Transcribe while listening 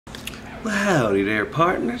Well, howdy there,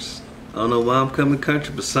 partners. I don't know why I'm coming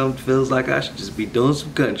country, but something feels like I should just be doing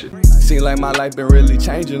some country. Seem like my life been really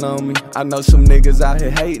changing on me. I know some niggas out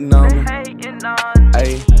here hating on me.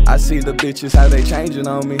 Ay, I see the bitches how they changing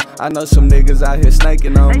on me. I know some niggas out here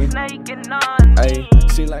snaking on me. Ay,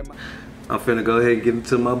 seem like my... I'm finna go ahead and get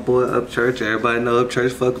into my boy Upchurch. Everybody know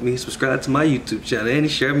Upchurch, fuck with me. Subscribe to my YouTube channel and he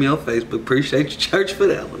shared me on Facebook. Appreciate you, church, for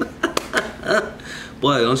that one.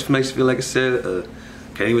 Boy, it don't makes you feel like a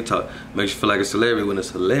can't even talk. Makes you feel like a celebrity when a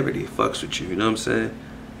celebrity fucks with you, you know what I'm saying?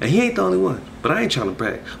 And he ain't the only one, but I ain't trying to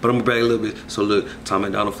brag. But I'm gonna brag a little bit. So look, Tom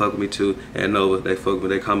and Donald fuck with me too, and Nova, they fuck with me,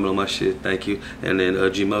 they comment on my shit, thank you. And then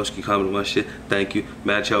G Moski comment on my shit, thank you.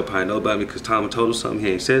 Matt Cho probably know about me because Tom told him something, he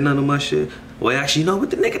ain't said nothing on my shit. Well, actually, you know what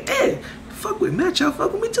the nigga did? Fuck with Matt Cho,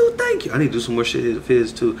 fuck with me too, thank you. I need to do some more shit of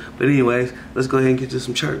his too. But anyways, let's go ahead and get to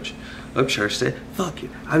some church. Upchurch said, fuck it.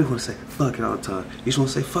 I be wanna say fuck it all the time. You just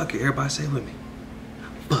wanna say fuck it, everybody say it with me.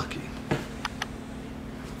 Fuck it.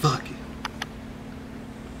 Fuck it.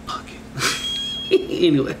 Fuck it.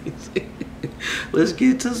 Anyways, let's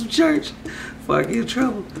get to some church before I get in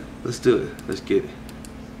trouble. Let's do it. Let's get it.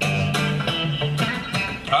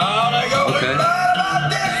 Okay.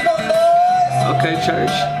 Okay,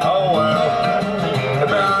 church. Oh, wow.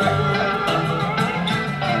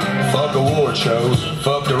 Fuck award shows,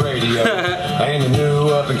 fuck the radio, and the new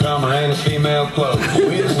up-and-comer and his female clothes.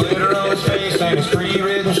 With his glitter on his face and his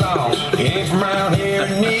free-written songs. He ain't from around here,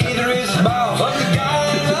 and neither is his boss. Fuck the guy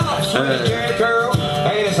in his office with his Jerry curl,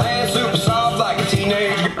 and his hands super soft like a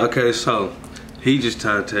teenager. Okay, so he just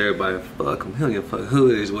trying to tell everybody fuck him. He don't give a fuck who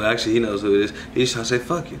it is. Well, actually, he knows who it is. He's trying to say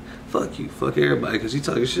fuck you, fuck everybody, because he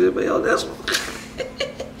talking shit. But yo, that's what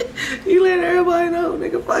he let everybody know,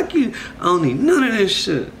 nigga, fuck you. I don't need none of this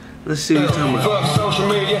shit. Let's see what you're talking about. Fuck social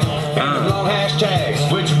media and the long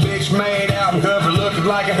hashtags. With your bitch made album cover looking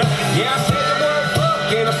like a... Yeah, I said the word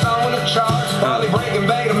fuck in a song in the charts. Probably breaking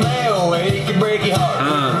beta mail where he can break your heart.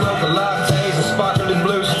 Mocha lattes and sparkling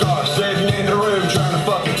blue stars. Sitting in the room trying to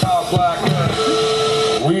fucking talk like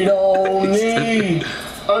us. We don't need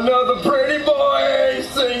another pretty boy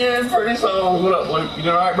singing pretty songs. What up, Luke? You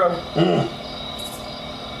doing alright, bro?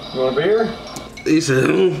 You want a beer? He said,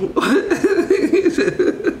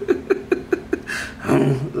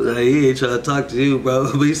 like, he ain't trying to talk to you,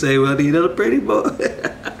 bro. But he say, well, need another pretty boy.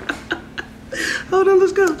 Hold on,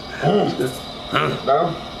 let's go.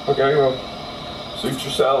 No? Okay, well, suit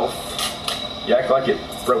yourself. You act like it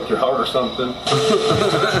broke your heart or something. You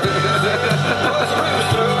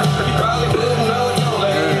probably wouldn't know it, don't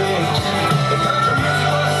they? The country music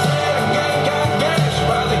was sad and got gas.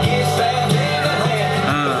 Probably get sad in the hand. The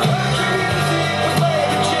country music was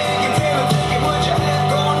made of chickens in a ticket. Would you have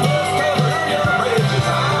cornmeal covered on your bridges?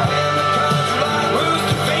 High in the country like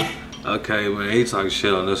rooster feet. Okay, man, he talking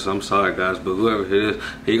shit on this. I'm sorry, guys, but whoever it is,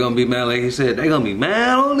 he gonna be mad. Like he said, they gonna be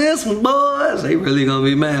mad on this one, boys. They really gonna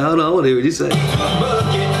be mad. Hold on, what did you say? Just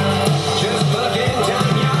book it,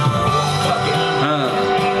 telling y'all, fuck it.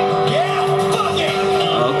 Yeah, fuck it.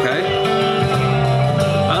 Okay.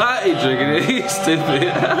 I ain't drinking it. He's stupid.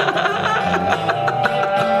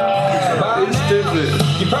 He's stupid.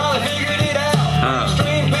 You probably figured it out.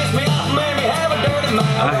 Stream pissed me off, made me have a dirty mouth.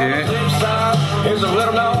 I hear it. Here's a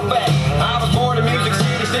little known fact. I was born in Music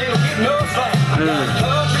City, still getting no slack.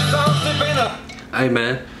 Country songs sipping up. Hey,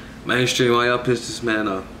 man. Mainstream, why y'all piss this man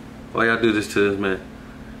off? Why y'all do this to this man?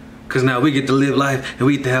 Because now we get to live life and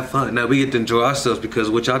we get to have fun. Now we get to enjoy ourselves because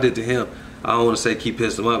what y'all did to him, I don't want to say keep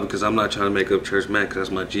pissing him off because I'm not trying to make up church man because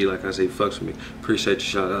that's my G. Like I say, he fucks with me. Appreciate you,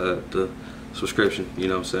 shout out the subscription, you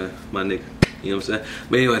know what I'm saying? My nigga, you know what I'm saying?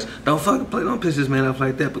 But anyways, don't piss this man off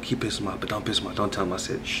like that, but keep pissing him off. But don't piss him off. Don't tell him I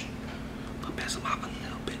said, shh. But piss him off a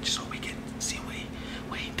little bit so we can see what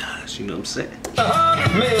he does, you know what I'm saying?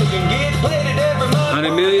 100 million get plated every month.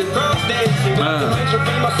 100 million?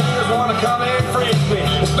 Female singers wanna come and frisk me,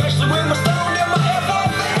 especially when my song in my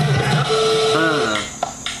F.O.B.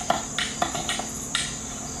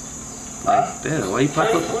 Damn, why you pop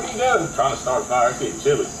up? What are you doing? Trying to start a fire. It's getting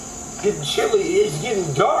chilly. Getting chilly? It's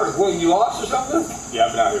getting dark. What, you lost or something? Yeah,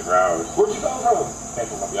 I've been out here for hours. Where'd you come from? Came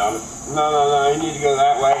from Guyana. No, you need to go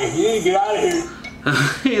that way. You need to get out of here.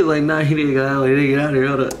 He's like, nah, he need to get out of here. He need to get out of here.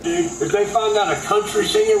 Hold up. Dude, if they find out a country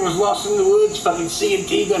singer was lost in the woods, fucking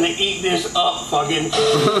CMT gonna eat this up, fucking. You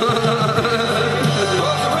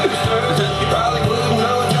probably wouldn't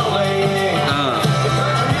know it, don't they? The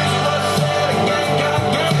country music was sad and got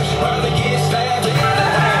gas. Probably get stabbed in the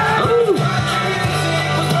hand. The country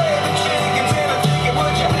music was made of chickens in a ticket.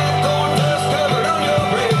 Would you have corn dust covered on your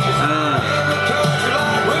bridges? In the country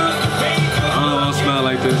like rooster feet. I don't smell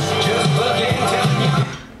like this. Just fucking telling you.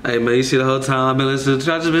 Hey man, you see the whole time I've been listening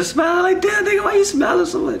to I just been smiling like, damn nigga, why you smiling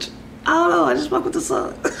so much? I don't know, I just fuck with the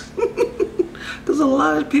song. Cause a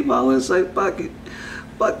lot of people always say fuck it.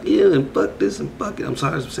 Fuck you and fuck this and fuck it. I'm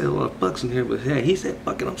sorry I'm saying a lot of fucks in here, but hey, he said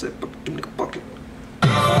fuck it, I'm saying fuck it, nigga, fuck it.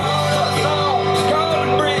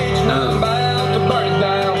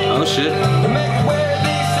 Oh shit.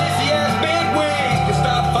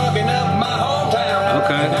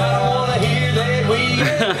 Okay. I don't wanna hear that we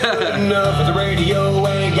ain't good enough for the radio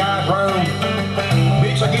ain't got room.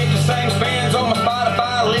 Bitch, I get the same spins on my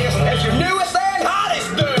Spotify list as your newest and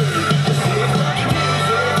hottest dude.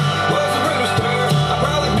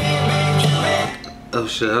 Oh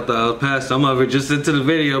shit, I thought I was past. I'm over just into the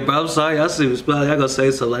video, bro. I'm sorry, I see you smiling. I gonna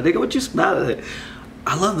say something like, nigga, what you smiling at?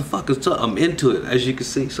 I love the fucking song. I'm into it, as you can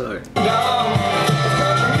see. Sorry.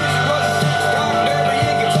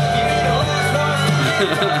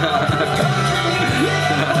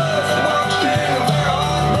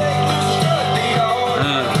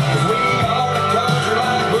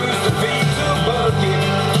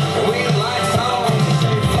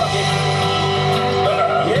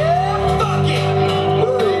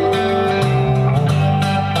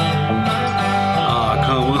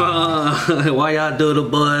 Why y'all do the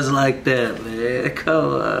boys like that, man?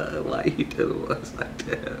 Come on. Why you do the boys like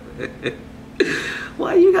that, man?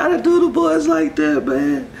 Why you gotta do the boys like that,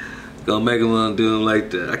 man? Gonna make them wanna do them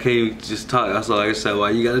like that. I can't even just talk. That's all I can say.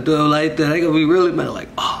 Why you gotta do them like that? They gonna be really mad. Like,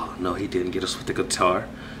 oh no, he didn't get us with the guitar.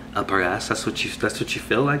 Up our ass. That's what you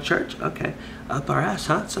feel like, church? Okay. Up our ass,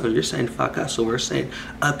 huh? So you're saying fuck us, so we're saying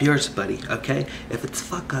up yours, buddy, okay? If it's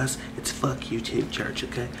fuck us, it's fuck you too, church,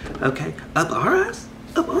 okay? Okay. Up our ass?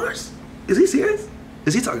 Up ours? Is he serious?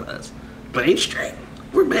 Is he talking about us? Mainstream?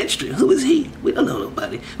 We're mainstream. Who is he? We don't know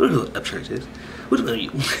nobody. We don't know what Upchurch is. We don't know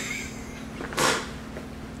you.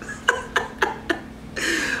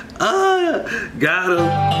 Got him.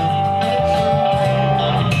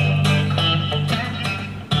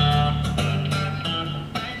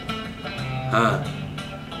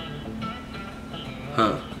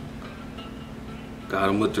 Huh. Got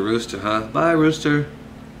him with the rooster, huh? Bye, rooster.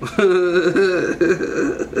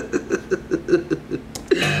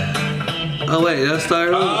 Oh wait, did I start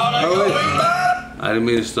over? Oh wait. I didn't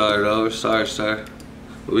mean to start it over. Sorry, sir.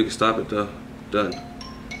 But we can stop it though. Done.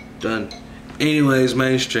 Done. Anyways,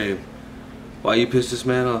 mainstream. Why you piss this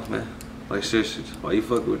man off, man? Like seriously, why you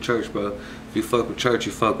fucking with church, bro? If you fuck with church,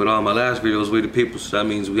 you fuck with all. My last video was We the People, so that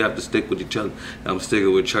means we have to stick with each other. I'm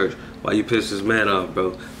sticking with church. Why you piss this man off,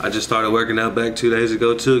 bro? I just started working out back 2 days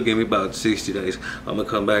ago too. Give me about 60 days. I'm gonna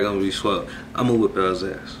come back, I'm gonna be swell. I'm gonna whip y'all's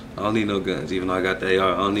ass. I don't need no guns, even though I got the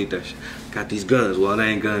AR, I don't need that shit. Got these guns, well they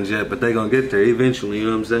ain't guns yet, but they gonna get there eventually, you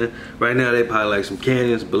know what I'm saying? Right now they probably like some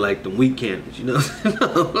cannons, but like them weak cannons, you know what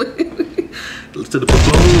I'm saying? To the boom,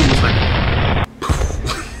 it's like,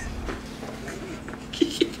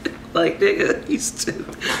 like nigga,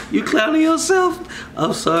 you clowning yourself?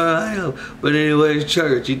 I'm sorry, I am. But anyways,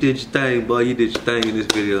 church, you did your thing, boy. You did your thing in this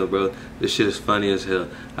video, bro. This shit is funny as hell.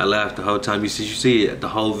 I laughed the whole time. You see it, the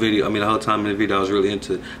whole video. I mean, the whole time in the video, I was really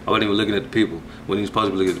into it. I wasn't even looking at the people. When he was supposed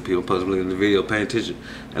to be looking at the people, I'm supposed to be looking at the video, paying attention,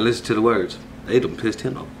 and listen to the words. They done pissed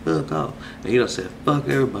him off. Fuck off. And he done said, fuck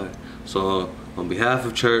everybody. So, on behalf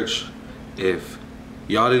of church, if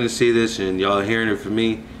y'all didn't see this and y'all hearing it from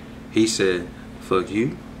me, he said, fuck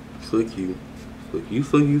you. Fuck you, fuck you,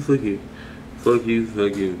 fuck you, fuck you, fuck you,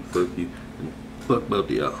 fuck you, fuck you, and fuck both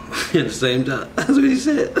of y'all at the same time. That's what he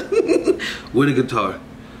said. With a guitar.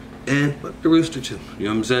 And fuck the rooster too. You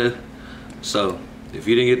know what I'm saying? So, if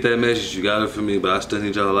you didn't get that message, you got it from me, but I still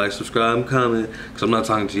need y'all to like, subscribe, and comment. Cause I'm not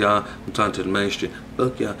talking to y'all, I'm talking to the mainstream.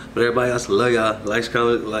 Fuck y'all. But everybody else, I love y'all. Like,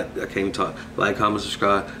 comment, like, I can't even talk. Like, comment,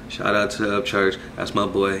 subscribe. Shout out to Upchurch. That's my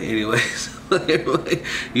boy. Anyways, everybody,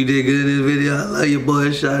 you did good in this video. I love you,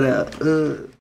 boy. Shout out.